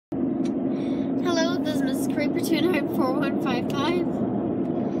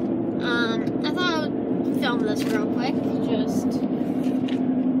pt.1. I thought I would film this real quick. Just a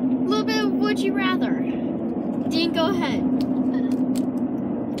little bit of would you rather. Dean, go ahead.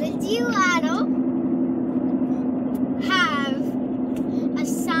 Would you rather have a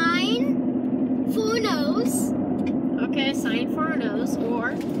sign for a nose? Okay, a sign for a nose,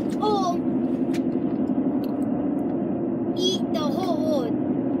 or eat the whole wood?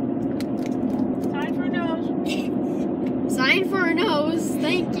 Sign for a nose. sign for a nose.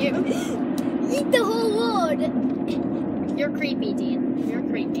 Thank you. Eat the whole wood. You're creepy, Dean. You're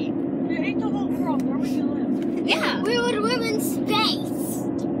creepy. You ate the whole world. Where would you live? Yeah. We would live in space.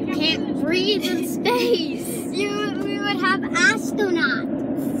 You can't breathe in space. We would have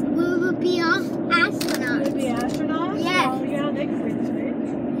astronauts. We would be astronauts. Would be astronauts? Yes. Oh, yeah, they can breathe in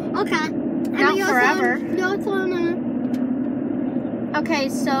space. Okay. Not forever. Your turn. Okay,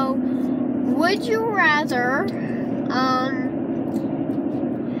 so would you rather?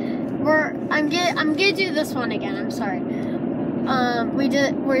 I'm gonna do this one again. I'm sorry.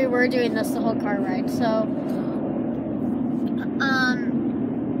 We were doing this the whole car ride. So,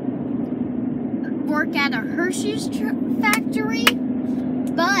 work at a Hershey's factory,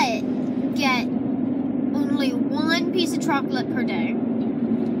 but get only one piece of chocolate per day,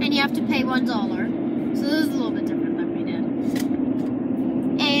 and you have to pay $1. So this is a little bit different than we did.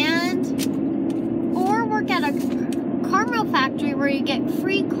 Or work at a caramel factory where you get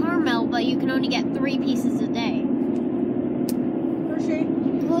free caramel, but you can only get 3 pieces a day.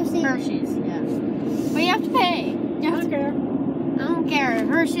 Hershey's, yeah. But you have to pay. I don't care. I don't care.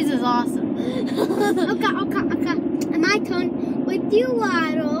 Hershey's is awesome. Okay. My turn. Would you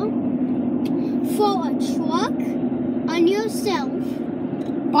rather throw a truck on yourself?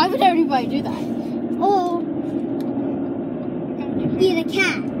 Why would everybody do that? Or eat a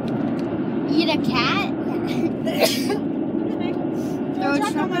cat? Eat a cat? Throw a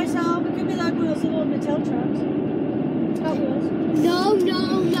truck on myself. It could be like one of those little Mattel trucks. Hot Wheels. No.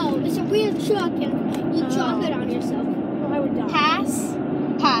 It's a real truck and you drop it on yourself. Well, I would die. Pass.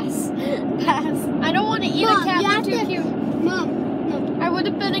 I don't want to eat Mom, a cat. you They're have too to- cute. Mom, I would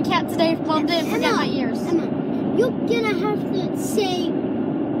have been a cat today if Mom didn't forget my ears. Emma, you're gonna have to say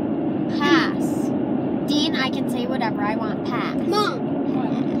Pass. Dean, I can say whatever I want. Pass. Mom,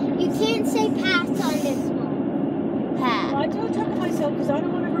 you can't say pass on this one. Pass. Well, I throw a truck on myself because I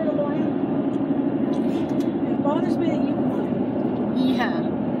don't want to hurt a lion. It bothers me that you can lie. Yeah.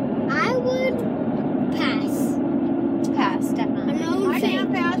 I would pass. Pass, definitely. I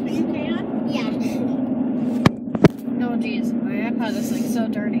can't pass, but you can. Yeah. Oh jeez, my iPad is like so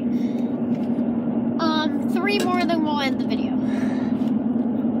dirty. 3 more, then we'll end the video.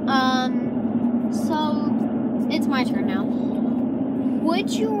 So it's my turn now. Would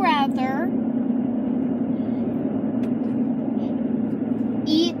you rather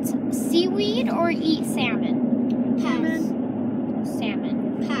eat seaweed or eat salmon? Pass.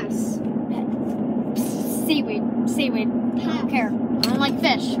 Salmon. Pass. Seaweed. I don't care. I don't like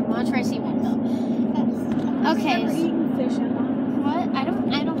fish. I want to try seaweed though. Okay. I've never eaten fish, Emma. What?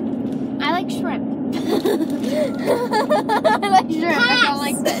 I like shrimp. I like shrimp. I don't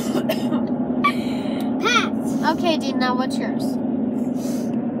like fish. Pass. Okay, Dean, now what's yours?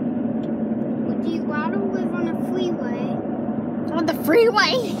 Would you rather live on a freeway? On the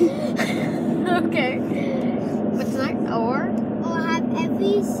freeway? Okay. What's next? Or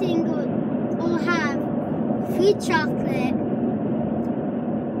Or have free chocolate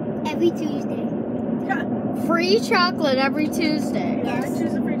every Tuesday? free chocolate every Tuesday. Yeah, I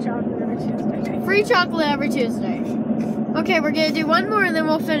choose a free chocolate every Tuesday. Free chocolate every Tuesday. Okay, we're gonna do one more and then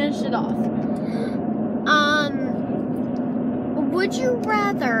we'll finish it off. Would you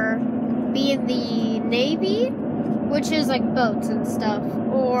rather be in the Navy, which is like boats and stuff,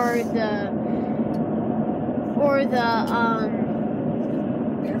 or the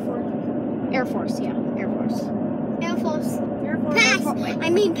Air Force? Yeah, Air Force. Air Force. Air Force. Pass. I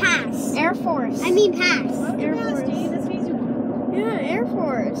mean pass. Air Force. I mean pass. Air Force. That's an easy one. Yeah, Air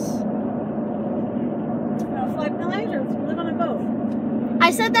Force. Fly planes or live on a boat? I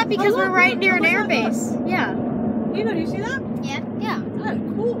said that because look, we're right look, near an look, air look, base. Yeah. You know, do you see that? Yeah. Yeah. That's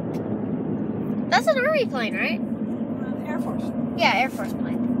cool. That's an army plane, right? Air Force. Yeah, Air Force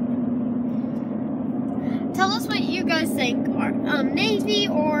plane. Tell us what you guys think, Navy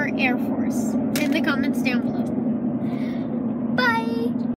or Air Force, in the comments down below.